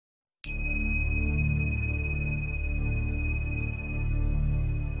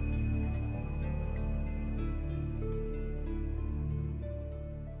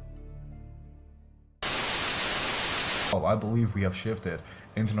2012, I believe we have shifted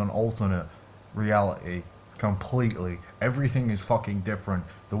into an alternate reality completely. Everything is fucking different.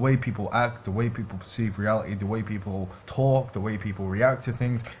 The way people act, the way people perceive reality, the way people talk, the way people react to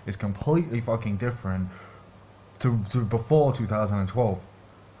things is completely fucking different to before 2012.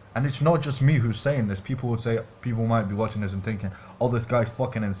 And it's not just me who's saying this. People might be watching this and thinking, oh, this guy's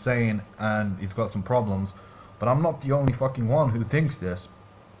fucking insane and he's got some problems. But I'm not the only fucking one who thinks this.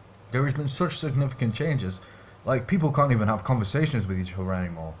 There has been such significant changes. Like, people can't even have conversations with each other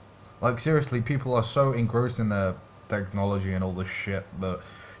anymore. Like, seriously, people are so engrossed in their technology and all this shit that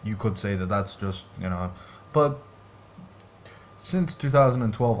you could say that that's just, you know. But since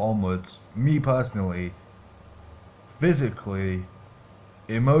 2012 onwards, me personally, physically,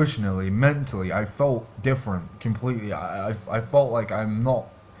 emotionally, mentally, I felt different completely. I felt like I'm not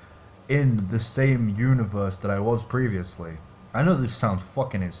in the same universe that I was previously. I know this sounds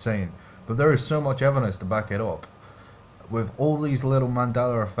fucking insane, but there is so much evidence to back it up. With all these little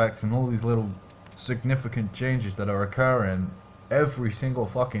Mandela effects and all these little significant changes that are occurring every single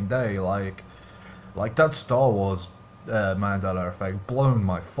fucking day, like that Star Wars Mandela effect blown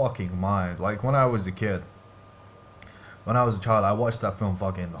my fucking mind. Like, when I was a kid, when I was a child, I watched that film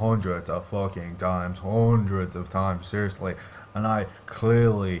fucking hundreds of fucking times, seriously, and I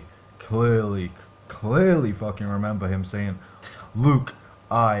clearly fucking remember him saying, "Luke,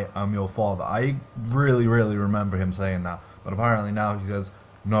 I am your father." I really remember him saying that, but apparently now he says,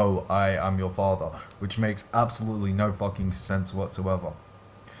 "No, I am your father," which makes absolutely no fucking sense whatsoever.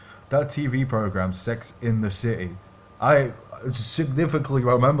 That TV program, Sex in the City, I significantly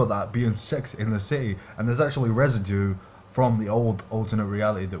remember that being Sex in the City, and there's actually residue from the old alternate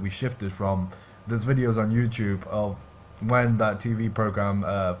reality that we shifted from. There's videos on YouTube of when that TV program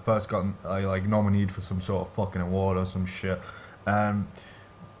first got like nominated for some sort of fucking award or some shit, and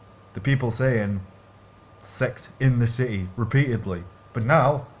the people saying Sex in the City repeatedly. But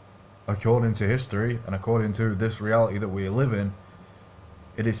now, according to history and according to this reality that we live in,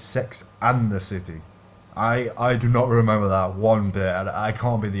 it is Sex and the City. I do not remember that one bit, and I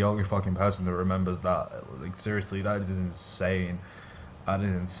can't be the only fucking person that remembers that. Like, seriously, that is insane. That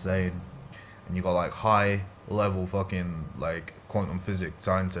is insane. And you got like high level fucking like quantum physics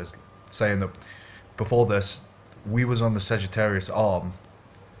scientists saying that before this we was on the Sagittarius arm.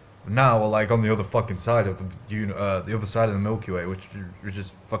 Now we're like on the other fucking side of the other side of the Milky Way, which is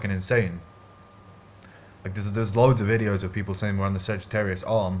just fucking insane. Like, there's loads of videos of people saying we're on the Sagittarius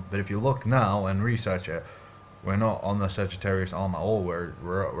arm, but if you look now and research it, we're not on the Sagittarius arm at all.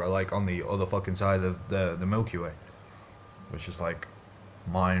 We're like on the other fucking side of the Milky Way, which is like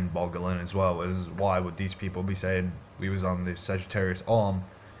mind-boggling as well. Is why would these people be saying we was on the Sagittarius arm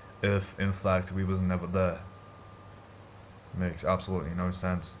if in fact we was never there? Makes absolutely no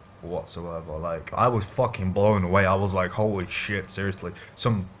sense whatsoever. Like, I was fucking blown away. I was like, holy shit, seriously,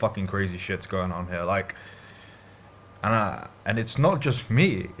 some fucking crazy shit's going on here. Like, and it's not just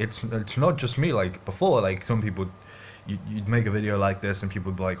me. It's not just me. Like, before, like, some people, you'd make a video like this and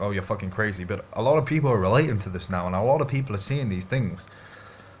people would be like, oh, you're fucking crazy. But a lot of people are relating to this now, and a lot of people are seeing these things.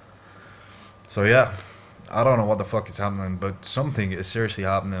 So yeah, I don't know what the fuck is happening, but something is seriously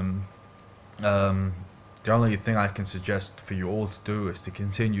happening. The only thing I can suggest for you all to do is to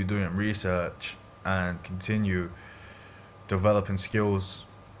continue doing research and continue developing skills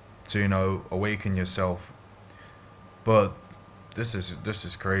to, you know, awaken yourself. But this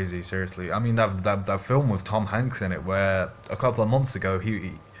is crazy, seriously. I mean, that film with Tom Hanks in it, where a couple of months ago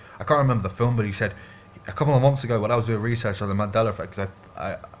I can't remember the film, but he said a couple of months ago when I was doing research on the Mandela effect, because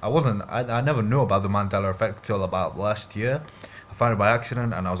I never knew about the Mandela effect till about last year. I found it by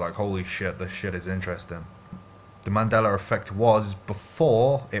accident, and I was like, holy shit, this shit is interesting. The Mandela effect was,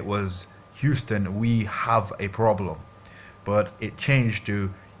 before, it was, Houston, we have a problem. But it changed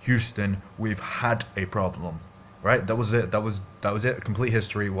to, Houston, we've had a problem. Right? That was it. That was it. Complete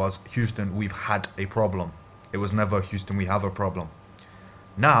history was, Houston, we've had a problem. It was never, Houston, we have a problem.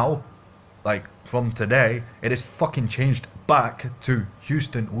 Now, like, from today, it is fucking changed back to,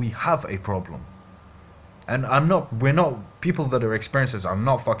 Houston, we have a problem. And we're not, people that are experiencing this are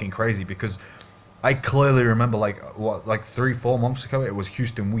not fucking crazy, because I clearly remember, like, 3-4 months ago, it was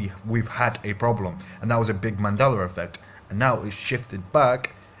Houston, we've had a problem. And that was a big Mandela effect. And now it's shifted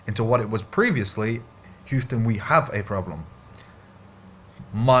back into what it was previously, Houston, we have a problem.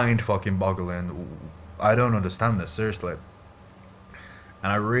 Mind fucking boggling. I don't understand this, seriously.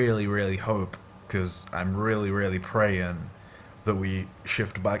 And I really hope, because I'm really praying that we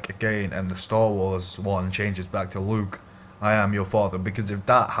shift back again and the Star Wars one changes back to Luke, I am your father. Because if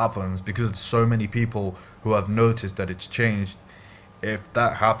that happens, because so many people who have noticed that it's changed, if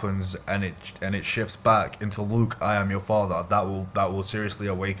that happens and it shifts back into Luke, I am your father, that will seriously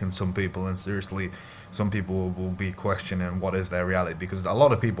awaken some people, and seriously some people will be questioning what is their reality, because a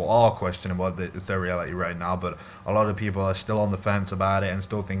lot of people are questioning what is their reality right now, but a lot of people are still on the fence about it and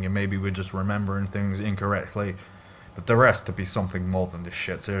still thinking maybe we're just remembering things incorrectly. But there has to be something more than this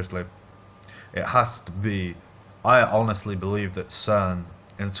shit, seriously. It has to be. I honestly believe that CERN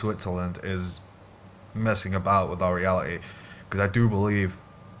in Switzerland is messing about with our reality, because I do believe,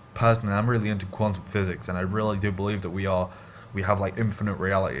 personally, I'm really into quantum physics, and I really do believe that we have like infinite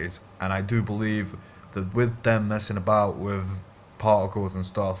realities, and I do believe that with them messing about with particles and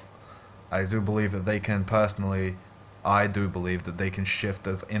stuff, I do believe that they can personally, I do believe that they can shift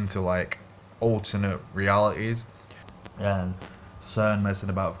us into like alternate realities, and CERN messing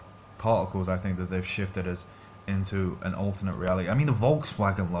about with particles, I think that they've shifted us into an alternate reality. I mean, the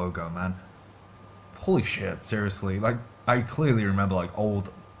Volkswagen logo, man. Holy shit, seriously. Like, I clearly remember like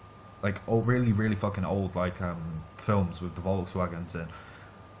old, really, really fucking old films with the Volkswagens in.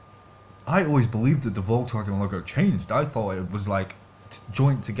 I always believed that the Volkswagen logo changed. I thought it was like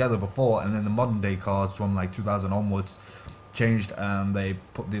joined together before, and then the modern day cars from like 2000 onwards changed, and they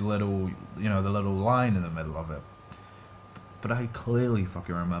put the little, the little line in the middle of it. But I clearly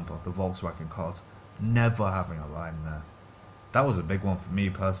fucking remember the Volkswagen cars never having a line there. That was a big one for me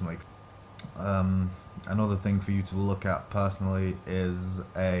personally. Another thing for you to look at personally is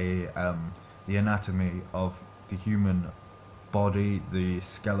the anatomy of the human body, the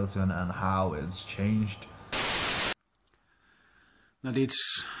skeleton, and how it's changed. That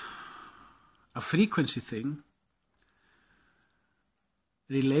it's a frequency thing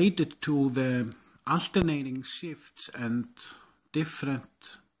related to the alternating shifts and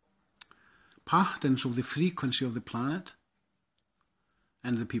different patterns of the frequency of the planet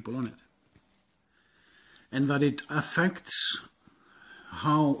and the people on it. And that it affects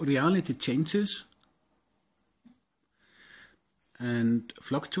how reality changes and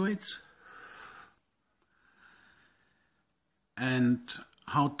fluctuates, and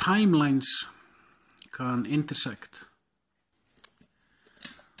how timelines can intersect.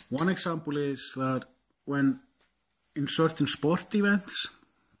 One example is that when in certain sport events,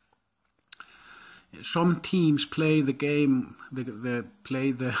 some teams play the game, they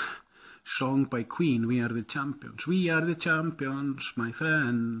play the song by Queen, "We Are the Champions." We are the champions, my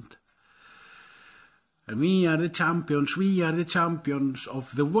friend. And we are the champions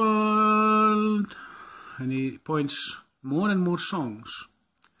of the world. And he points, more and more songs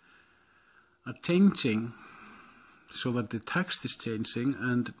are changing so that the text is changing,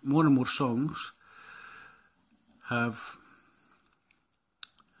 and more songs have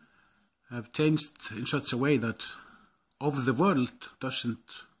changed in such a way that "of the world"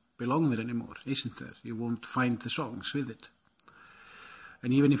 doesn't belong there anymore, isn't there? You won't find the songs with it.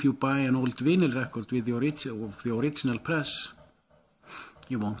 And even if you buy an old vinyl record with the original press,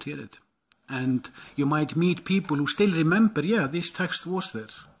 you won't hear it. And you might meet people who still remember, yeah, this text was there.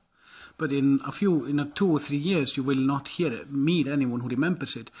 But in 2 or 3 years, you will not meet anyone who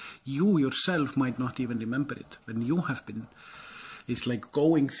remembers it. You yourself might not even remember it. And you have been, it's like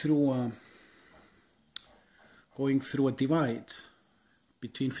going through a divide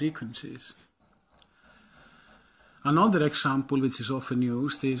between frequencies. Another example which is often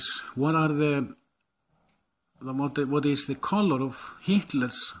used is what is the color of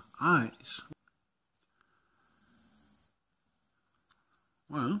Hitler's eyes?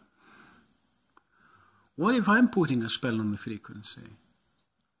 Well, what if I'm putting a spell on the frequency?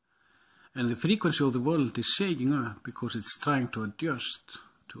 And the frequency of the world is shaking up because it's trying to adjust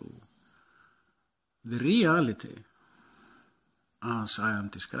to the reality as I am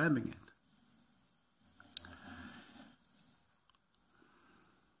describing it.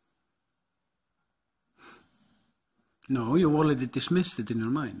 No, you've already dismissed it in your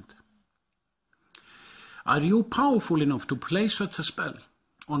mind. Are you powerful enough to place such a spell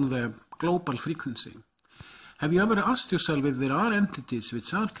on the global frequency? Have you ever asked yourself if there are entities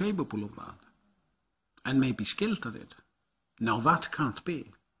which are capable of that and may be skilled at it? No, that can't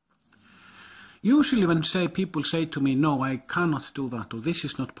be. Usually when people say to me, no, I cannot do that, or this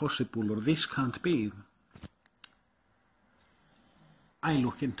is not possible, or this can't be, I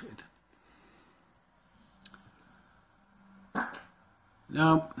look into it.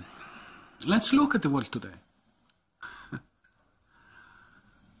 Now, let's look at the world today.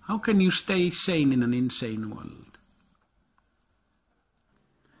 How can you stay sane in an insane world?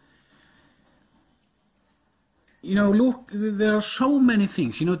 Look, there are so many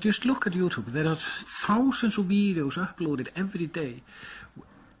things. Just look at YouTube. There are thousands of videos uploaded every day.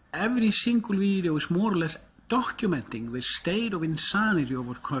 Every single video is more or less documenting the state of insanity of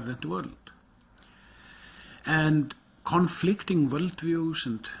our current world. And conflicting worldviews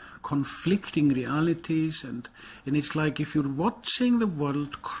and conflicting realities, and it's like if you're watching the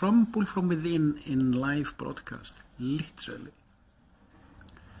world crumble from within in live broadcast, literally.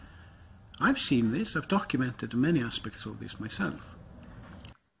 I've seen this, I've documented many aspects of this myself.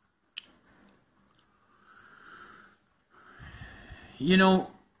 You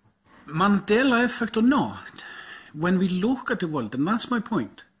know, Mandela effect or not, when we look at the world, and that's my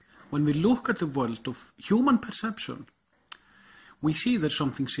point, when we look at the world of human perception, we see there's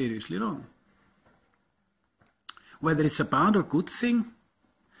something seriously wrong. Whether it's a bad or good thing,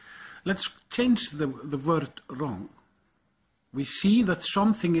 let's change the word wrong. We see that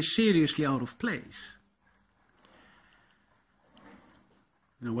something is seriously out of place.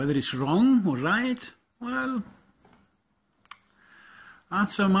 You know, whether it's wrong or right, well,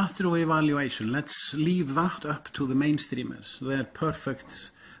 that's a matter of evaluation. Let's leave that up to the mainstreamers. They're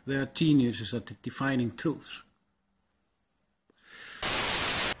perfect, they're geniuses at defining truths.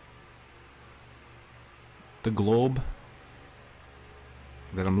 The globe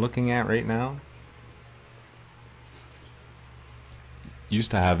that I'm looking at right now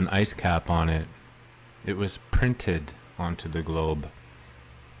used to have an ice cap on it. It was printed onto the globe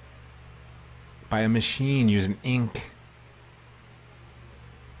by a machine using ink.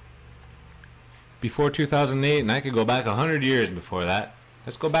 Before 2008, and I could go back 100 years before that.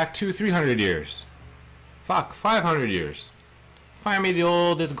 Let's go back 200-300 years. Fuck, 500 years. Find me the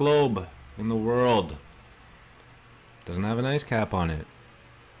oldest globe in the world. Doesn't have an ice cap on it.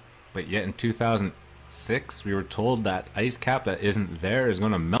 But yet in 2006, we were told that ice cap that isn't there is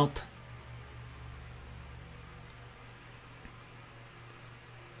going to melt.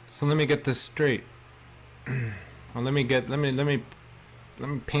 So let me get this straight. Well, let me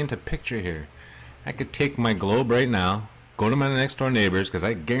paint a picture here. I could take my globe right now, go to my next door neighbors, because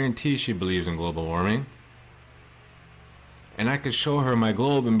I guarantee she believes in global warming, and I could show her my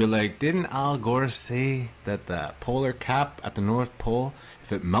globe and be like, didn't Al Gore say that the polar cap at the North Pole,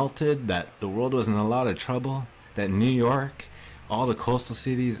 if it melted, that the world was in a lot of trouble, that New York, all the coastal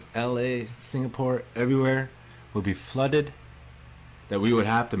cities, LA, Singapore, everywhere would be flooded, that we would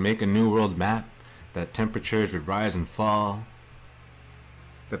have to make a new world map, that temperatures would rise and fall,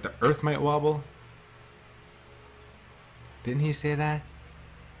 that the earth might wobble? Didn't he say that?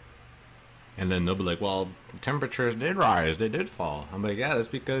 And then they'll be like, well, temperatures did rise, they did fall. I'm like, yeah, that's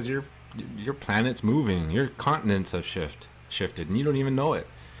because your planet's moving, your continents have shifted, and you don't even know it.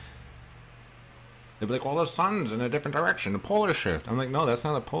 They'll be like, well, the sun's in a different direction, a polar shift. I'm like, no, that's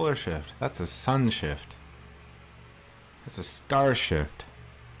not a polar shift, that's a sun shift. That's a star shift.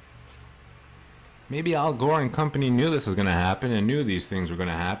 Maybe Al Gore and company knew this was going to happen and knew these things were going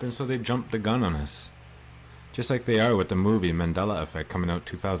to happen, so they jumped the gun on us. Just like they are with the movie Mandela Effect coming out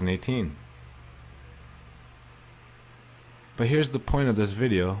 2018. But here's the point of this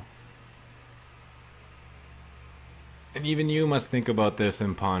video. And even you must think about this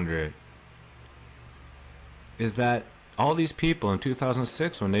and ponder it. Is that all these people in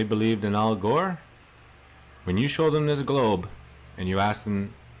 2006, when they believed in Al Gore, when you show them this globe and you ask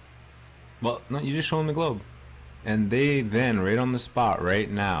them, well, no, you just show them the globe, and they then, right on the spot, right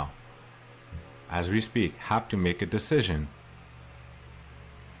now, as we speak, have to make a decision.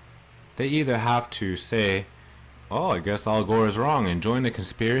 They either have to say, oh, I guess Al Gore is wrong, and join the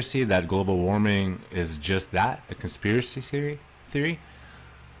conspiracy that global warming is just that, a conspiracy theory,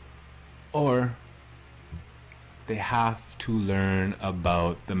 or they have to learn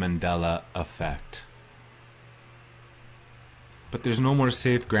about the Mandela effect. But there's no more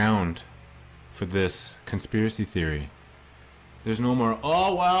safe ground for this conspiracy theory. There's no more,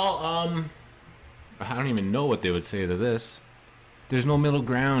 oh, well, I don't even know what they would say to this. There's no middle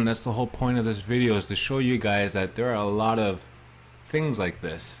ground. That's the whole point of this video, is to show you guys that there are a lot of things like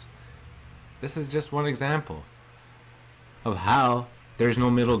this. This is just one example of how there's no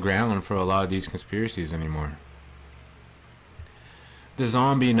middle ground for a lot of these conspiracies anymore. The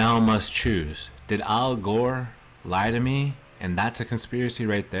zombie now must choose. Did Al Gore lie to me and that's a conspiracy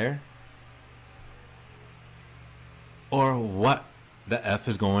right there? Or what the F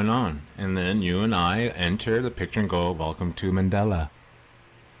is going on? And then you and I enter the picture and go, welcome to Mandela.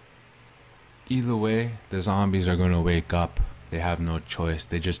 Either way, the zombies are going to wake up. They have no choice.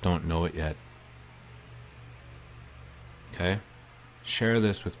 They just don't know it yet. Okay? Share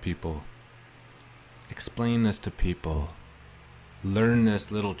this with people. Explain this to people. Learn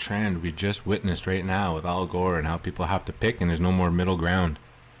this little trend we just witnessed right now with Al Gore and how people have to pick and there's no more middle ground.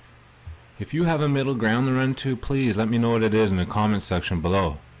 If you have a middle ground to run to, please let me know what it is in the comments section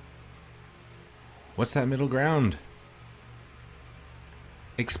below. What's that middle ground?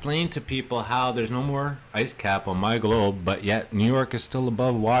 Explain to people how there's no more ice cap on my globe, but yet New York is still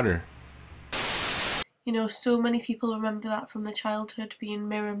above water. You know, so many people remember that from their childhood, being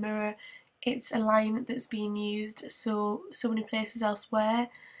mirror, mirror. It's a line that's being used so many places elsewhere,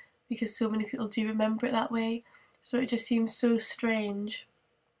 because so many people do remember it that way. So it just seems so strange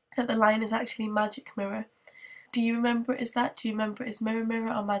that the line is actually magic mirror. Do you remember it as that? Do you remember it as mirror,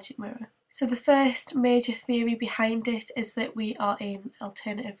 mirror or magic mirror? So the first major theory behind it is that we are in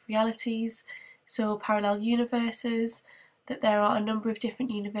alternative realities, so parallel universes, that there are a number of different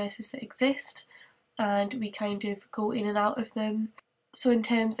universes that exist, and we kind of go in and out of them. So in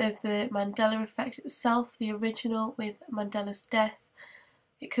terms of the Mandela effect itself, the original with Mandela's death,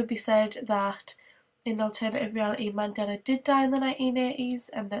 it could be said that in alternative reality Mandela did die in the 1980s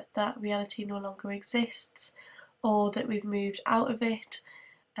and that reality no longer exists, or that we've moved out of it.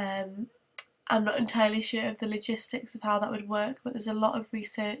 I'm not entirely sure of the logistics of how that would work, but there's a lot of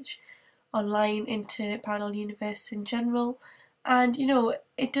research online into parallel universes in general, and you know,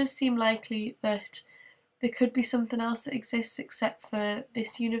 it does seem likely that there could be something else that exists except for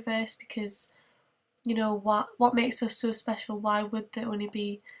this universe, because you know, what makes us so special? Why would there only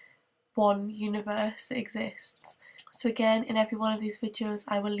be one universe that exists? So again, in every one of these videos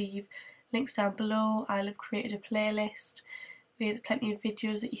I will leave links down below. I'll have created a playlist with plenty of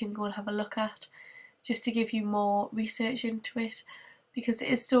videos that you can go and have a look at, just to give you more research into it, because it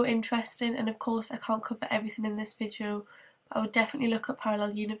is so interesting. And of course I can't cover everything in this video, but I would definitely look at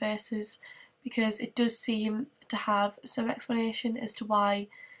parallel universes, because it does seem to have some explanation as to why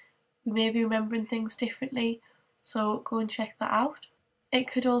we may be remembering things differently, so go and check that out. It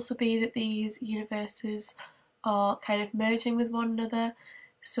could also be that these universes are kind of merging with one another,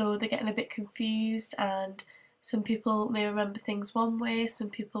 so they're getting a bit confused, and some people may remember things one way,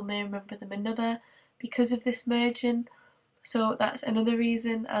 some people may remember them another because of this merging. So that's another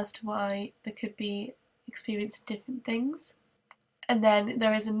reason as to why they could be experiencing different things. And then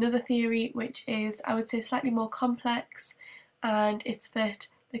there is another theory which is, I would say, slightly more complex, and it's that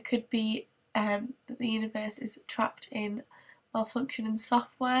there could be that the universe is trapped in malfunctioning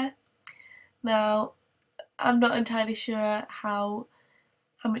software. Now, I'm not entirely sure how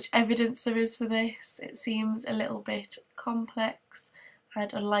much evidence there is for this. It seems a little bit complex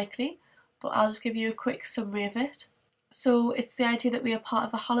and unlikely, but I'll just give you a quick summary of it. So it's the idea that we are part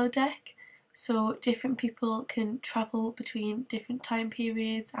of a holodeck, so different people can travel between different time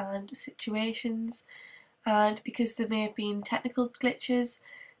periods and situations, and because there may have been technical glitches,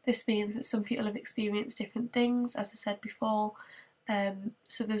 this means that some people have experienced different things, as I said before.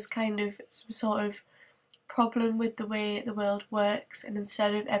 So there's kind of some sort of problem with the way the world works, and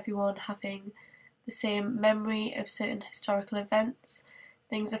instead of everyone having the same memory of certain historical events,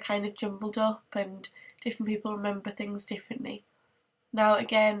 things are kind of jumbled up and different people remember things differently. Now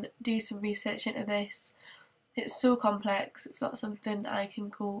again, do some research into this. It's so complex, it's not something I can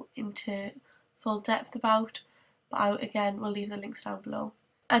go into full depth about, but I again will leave the links down below.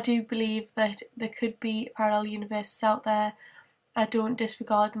 I do believe that there could be parallel universes out there. I don't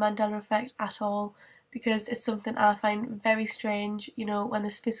disregard the Mandela effect at all, because it's something I find very strange, you know, when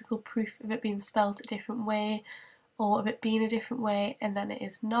there's physical proof of it being spelt a different way, or of it being a different way and then it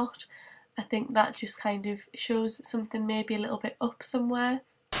is not. I think that just kind of shows that something may be a little bit up somewhere.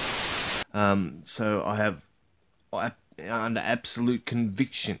 So I under absolute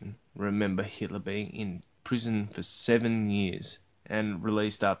conviction, remember Hitler being in prison for 7 years and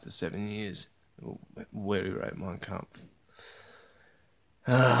released after 7 years, where he wrote Mein Kampf.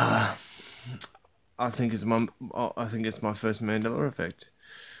 I think it's my first Mandela effect.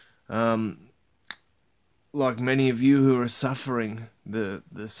 Like many of you who are suffering the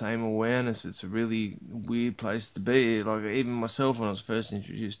same awareness, it's a really weird place to be. Like even myself, when I was first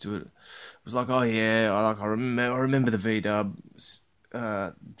introduced to it, it was like, oh yeah, I remember the V-dub,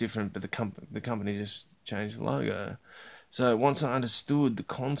 different, but the company just changed the logo. So once I understood the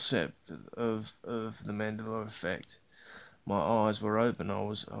concept of the Mandela effect, my eyes were open. I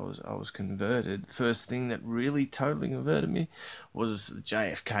was converted. First thing that really totally converted me was the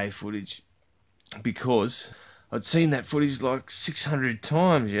JFK footage, because I'd seen that footage like 600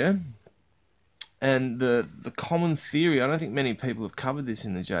 times, yeah. And the common theory, I don't think many people have covered this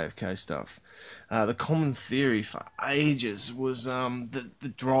in the JFK stuff. The common theory for ages was that the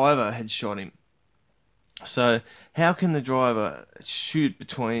driver had shot him. So how can the driver shoot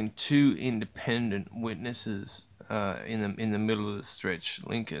between two independent witnesses in the middle of the stretch,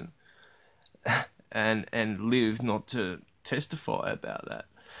 Lincoln, and live not to testify about that?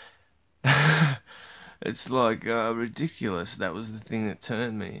 It's like ridiculous. That was the thing that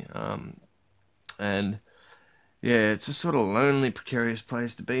turned me. And yeah, it's a sort of lonely, precarious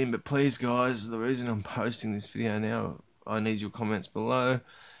place to be in. But please, guys, the reason I'm posting this video now, I need your comments below.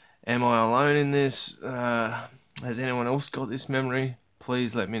 Am I alone in this? Has anyone else got this memory?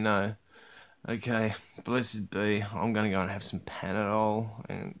 Please let me know. Okay, blessed be. I'm going to go and have some Panadol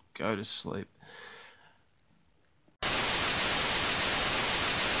and go to sleep.